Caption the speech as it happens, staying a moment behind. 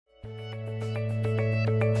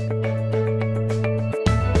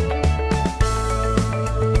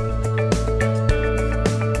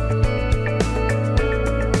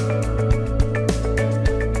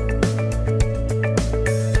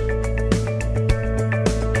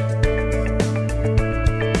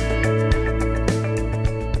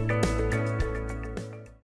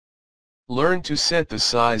Learn to set the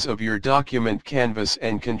size of your document canvas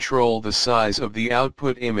and control the size of the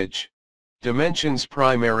output image. Dimension's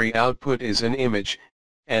primary output is an image,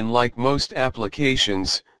 and like most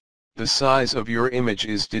applications, the size of your image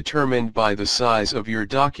is determined by the size of your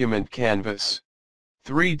document canvas.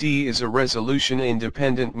 3D is a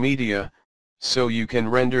resolution-independent media, so you can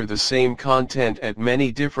render the same content at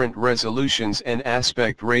many different resolutions and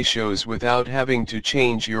aspect ratios without having to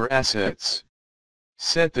change your assets.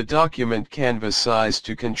 Set the document canvas size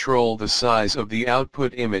to control the size of the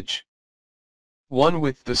output image. 1.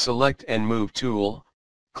 With the Select and Move tool,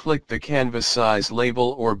 click the canvas size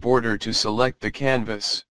label or border to select the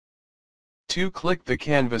canvas. 2. Click the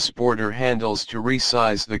canvas border handles to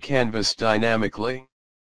resize the canvas dynamically.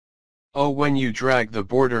 When you drag the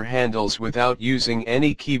border handles without using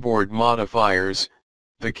any keyboard modifiers,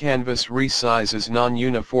 the canvas resizes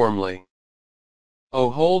non-uniformly.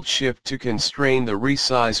 Hold Shift to constrain the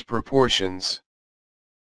resize proportions.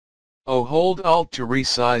 Hold Alt to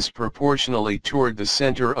resize proportionally toward the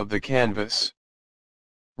center of the canvas.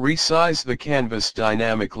 Resize the canvas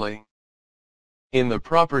dynamically. In the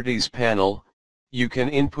Properties panel, you can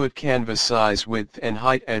input canvas size, width and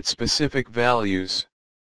height at specific values.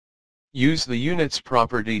 Use the Units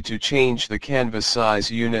property to change the canvas size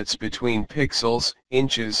units between pixels,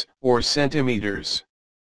 inches, or centimeters.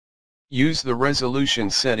 Use the Resolution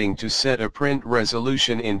setting to set a print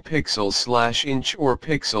resolution in pixels/inch or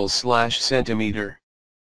pixels/centimeter.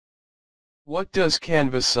 What does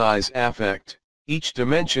canvas size affect? Each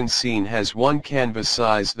dimension scene has one canvas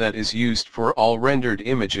size that is used for all rendered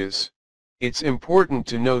images. It's important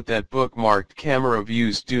to note that bookmarked camera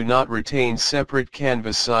views do not retain separate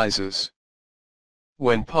canvas sizes.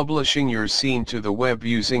 When publishing your scene to the web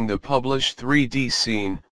using the Publish 3D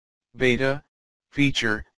Scene beta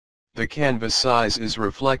feature, the canvas size is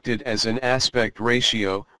reflected as an aspect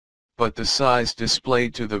ratio, but the size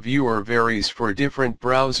displayed to the viewer varies for different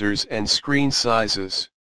browsers and screen sizes.